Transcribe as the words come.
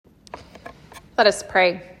Let us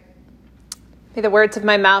pray. May the words of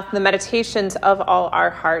my mouth and the meditations of all our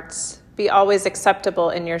hearts be always acceptable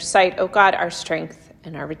in your sight, O God, our strength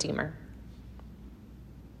and our Redeemer.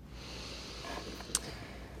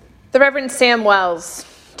 The Reverend Sam Wells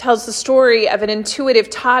tells the story of an intuitive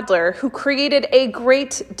toddler who created a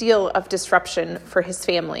great deal of disruption for his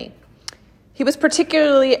family. He was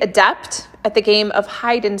particularly adept at the game of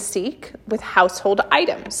hide and seek with household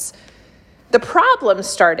items. The problem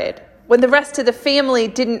started when the rest of the family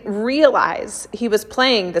didn't realize he was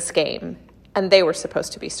playing this game and they were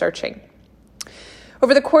supposed to be searching.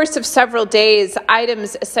 Over the course of several days,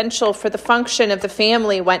 items essential for the function of the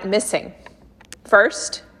family went missing.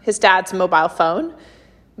 First, his dad's mobile phone,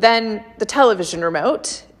 then the television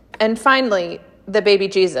remote, and finally, the baby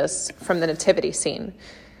Jesus from the nativity scene.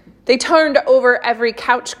 They turned over every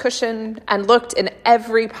couch cushion and looked in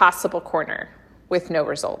every possible corner with no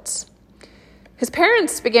results. His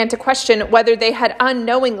parents began to question whether they had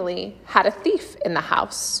unknowingly had a thief in the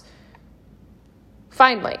house.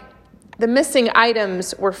 Finally, the missing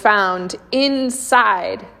items were found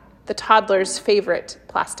inside the toddler's favorite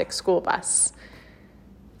plastic school bus.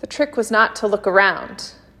 The trick was not to look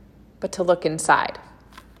around, but to look inside.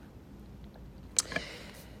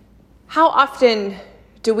 How often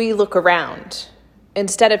do we look around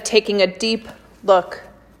instead of taking a deep look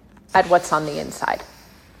at what's on the inside?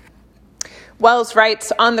 Wells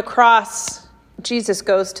writes, on the cross, Jesus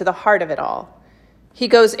goes to the heart of it all. He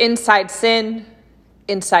goes inside sin,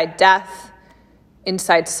 inside death,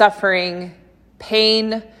 inside suffering,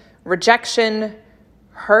 pain, rejection,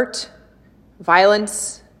 hurt,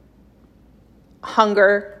 violence,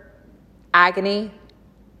 hunger, agony,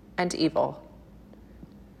 and evil.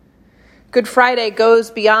 Good Friday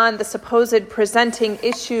goes beyond the supposed presenting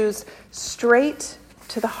issues straight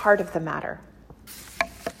to the heart of the matter.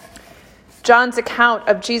 John's account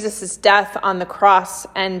of Jesus' death on the cross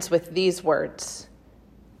ends with these words,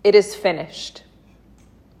 "It is finished."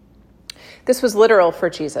 This was literal for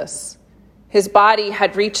Jesus. His body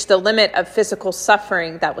had reached the limit of physical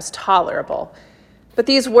suffering that was tolerable. But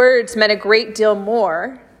these words meant a great deal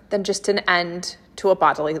more than just an end to a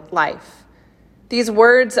bodily life. These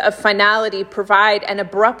words of finality provide an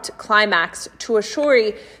abrupt climax to a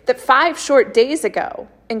story that 5 short days ago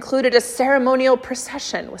included a ceremonial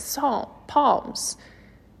procession with palms.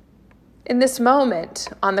 In this moment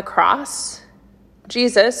on the cross,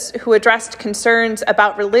 Jesus, who addressed concerns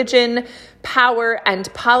about religion, power,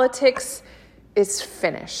 and politics, is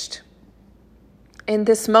finished. In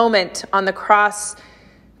this moment on the cross,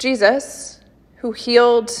 Jesus, who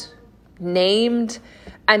healed, named,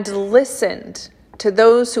 and listened to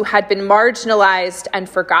those who had been marginalized and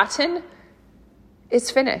forgotten, is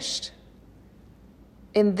finished.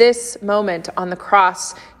 In this moment on the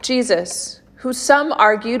cross, Jesus, who some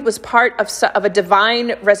argued was part of a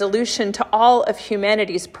divine resolution to all of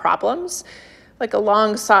humanity's problems, like a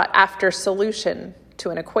long sought after solution to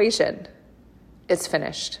an equation, is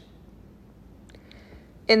finished.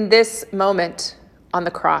 In this moment on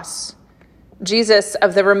the cross, Jesus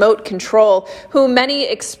of the remote control, who many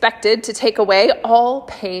expected to take away all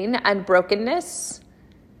pain and brokenness,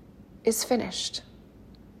 is finished.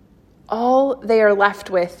 All they are left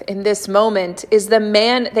with in this moment is the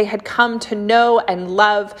man they had come to know and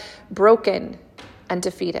love, broken and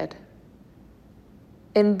defeated.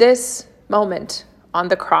 In this moment on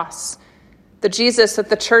the cross, the Jesus that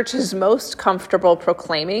the church is most comfortable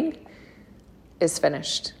proclaiming is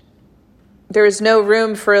finished. There is no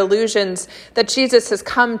room for illusions that Jesus has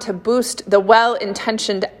come to boost the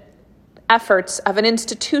well-intentioned efforts of an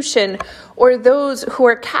institution or those who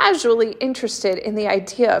are casually interested in the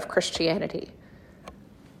idea of Christianity.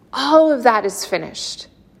 All of that is finished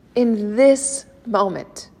in this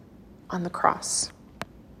moment on the cross.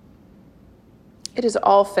 It is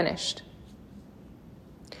all finished.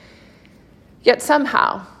 Yet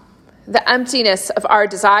somehow, the emptiness of our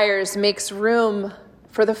desires makes room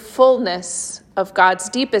for the fullness of God's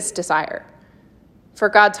deepest desire, for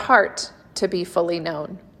God's heart to be fully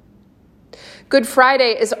known. Good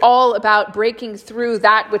Friday is all about breaking through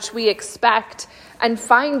that which we expect and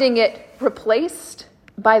finding it replaced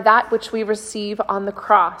by that which we receive on the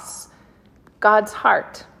cross, God's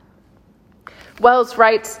heart. Wells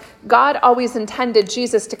writes, God always intended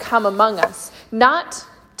Jesus to come among us, not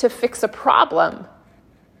to fix a problem,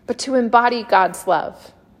 but to embody God's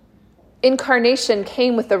love. Incarnation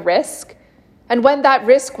came with a risk, and when that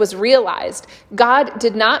risk was realized, God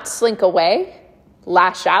did not slink away,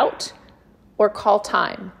 lash out, or call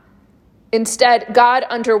time. Instead, God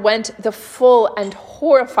underwent the full and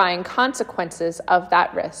horrifying consequences of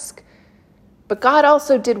that risk. But God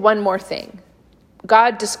also did one more thing.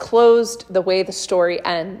 God disclosed the way the story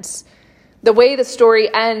ends. The way the story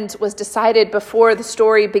ends was decided before the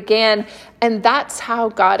story began, and that's how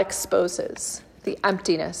God exposes the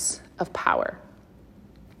emptiness of power.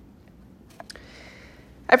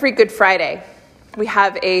 Every Good Friday, we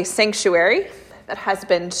have a sanctuary that has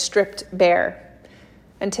been stripped bare,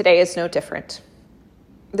 and today is no different.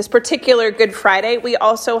 This particular Good Friday, we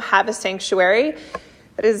also have a sanctuary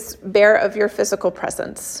that is bare of your physical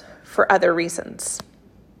presence for other reasons.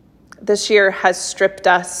 This year has stripped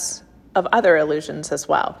us of other illusions as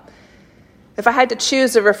well. If I had to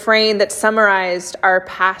choose a refrain that summarized our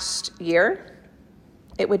past year,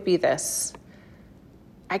 it would be this: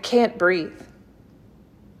 I can't breathe.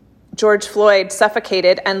 George Floyd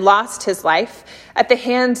suffocated and lost his life at the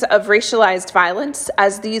hands of racialized violence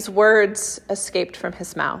as these words escaped from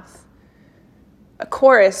his mouth. A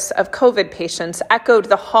chorus of COVID patients echoed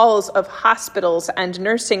the halls of hospitals and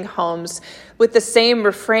nursing homes with the same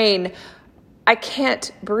refrain, I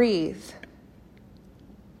can't breathe.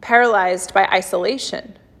 Paralyzed by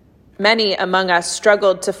isolation, many among us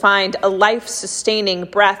struggled to find a life-sustaining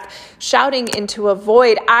breath, shouting into a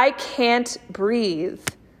void, I can't breathe.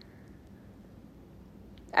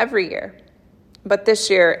 Every year, but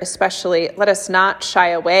this year especially, let us not shy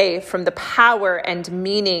away from the power and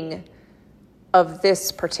meaning of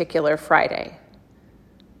this particular Friday.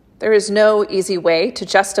 There is no easy way to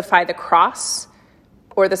justify the cross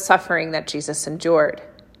or the suffering that Jesus endured.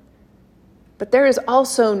 But there is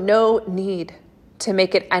also no need to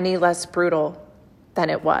make it any less brutal than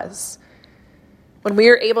it was. When we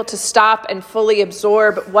are able to stop and fully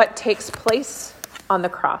absorb what takes place on the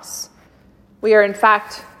cross, we are in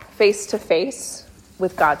fact face to face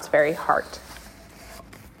with God's very heart.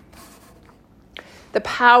 The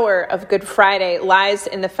power of Good Friday lies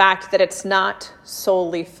in the fact that it's not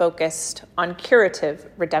solely focused on curative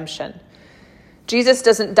redemption. Jesus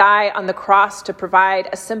doesn't die on the cross to provide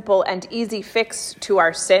a simple and easy fix to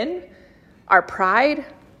our sin, our pride,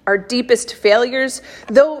 our deepest failures,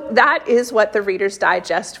 though that is what the Reader's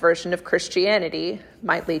Digest version of Christianity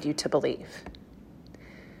might lead you to believe.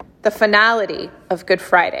 The finality of Good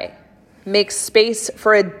Friday makes space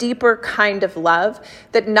for a deeper kind of love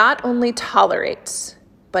that not only tolerates,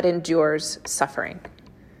 but endures suffering.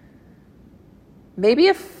 Maybe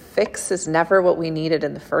a fix is never what we needed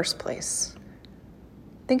in the first place.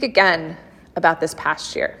 Think again about this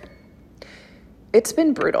past year. It's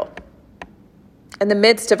been brutal. In the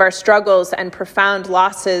midst of our struggles and profound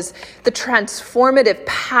losses, the transformative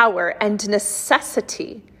power and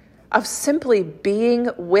necessity of simply being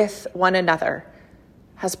with one another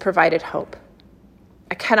has provided hope.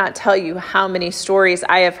 I cannot tell you how many stories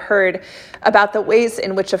I have heard about the ways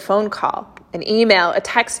in which a phone call, an email, a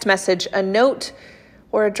text message, a note,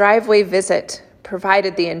 or a driveway visit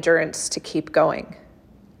provided the endurance to keep going.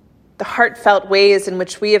 The heartfelt ways in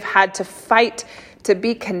which we have had to fight to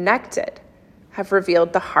be connected have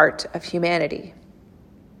revealed the heart of humanity.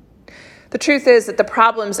 The truth is that the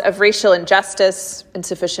problems of racial injustice,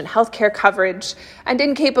 insufficient healthcare coverage, and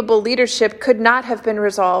incapable leadership could not have been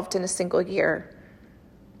resolved in a single year.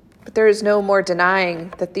 But there is no more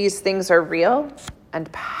denying that these things are real and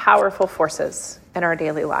powerful forces in our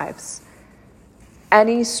daily lives.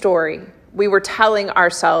 Any story we were telling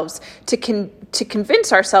ourselves to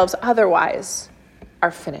convince ourselves otherwise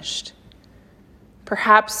are finished.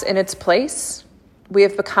 Perhaps in its place, we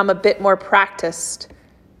have become a bit more practiced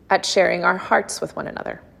at sharing our hearts with one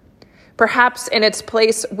another. Perhaps in its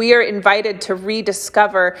place, we are invited to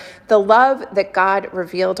rediscover the love that God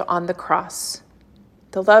revealed on the cross,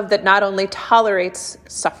 the love that not only tolerates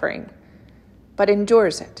suffering, but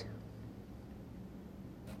endures it.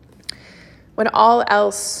 When all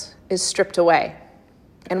else is stripped away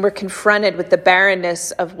and we're confronted with the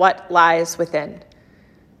barrenness of what lies within,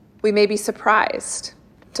 we may be surprised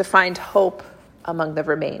to find hope among the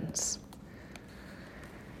remains.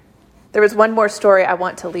 There is one more story I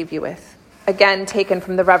want to leave you with, again taken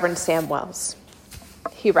from the Reverend Sam Wells.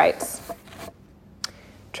 He writes,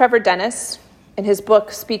 Trevor Dennis, in his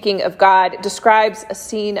book Speaking of God, describes a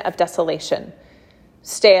scene of desolation.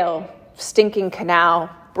 Stale, stinking canal,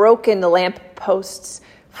 broken lamp posts,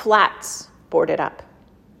 flats boarded up.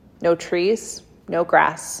 No trees, no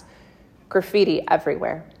grass, graffiti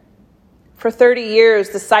everywhere. For 30 years,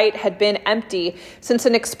 the site had been empty since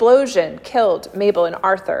an explosion killed Mabel and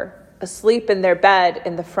Arthur, asleep in their bed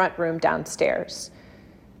in the front room downstairs.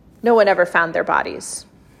 No one ever found their bodies.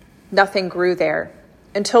 Nothing grew there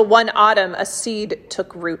until one autumn a seed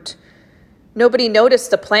took root. Nobody noticed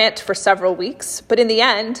the plant for several weeks, but in the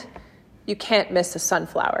end, you can't miss a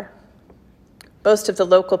sunflower. Most of the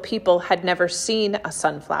local people had never seen a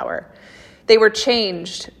sunflower. They were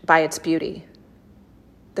changed by its beauty.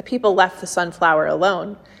 The people left the sunflower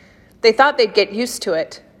alone. They thought they'd get used to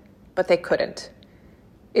it, but they couldn't.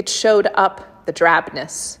 It showed up the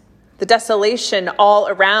drabness, the desolation all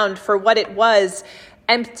around for what it was: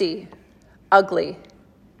 empty, ugly,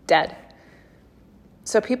 dead.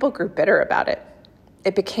 So people grew bitter about it.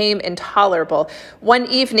 It became intolerable. One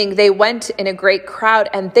evening, they went in a great crowd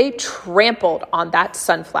and they trampled on that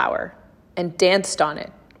sunflower and danced on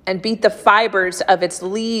it and beat the fibers of its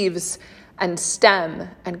leaves and stem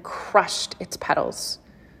and crushed its petals.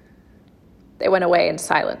 They went away in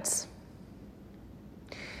silence.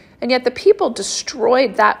 And yet the people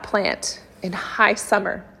destroyed that plant in high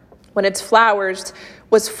summer when its flowers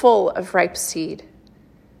was full of ripe seed.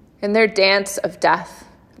 In their dance of death,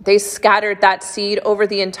 they scattered that seed over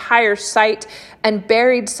the entire site and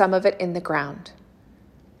buried some of it in the ground.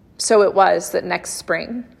 So it was that next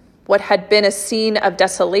spring, what had been a scene of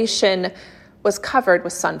desolation was covered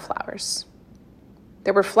with sunflowers.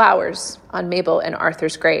 There were flowers on Mabel and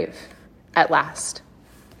Arthur's grave at last.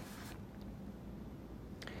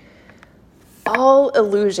 All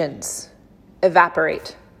illusions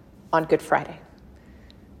evaporate on Good Friday.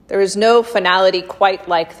 There is no finality quite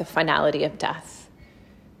like the finality of death.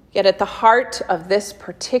 Yet at the heart of this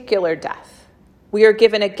particular death, we are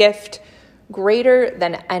given a gift greater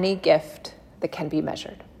than any gift that can be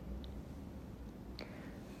measured.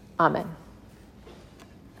 Amen.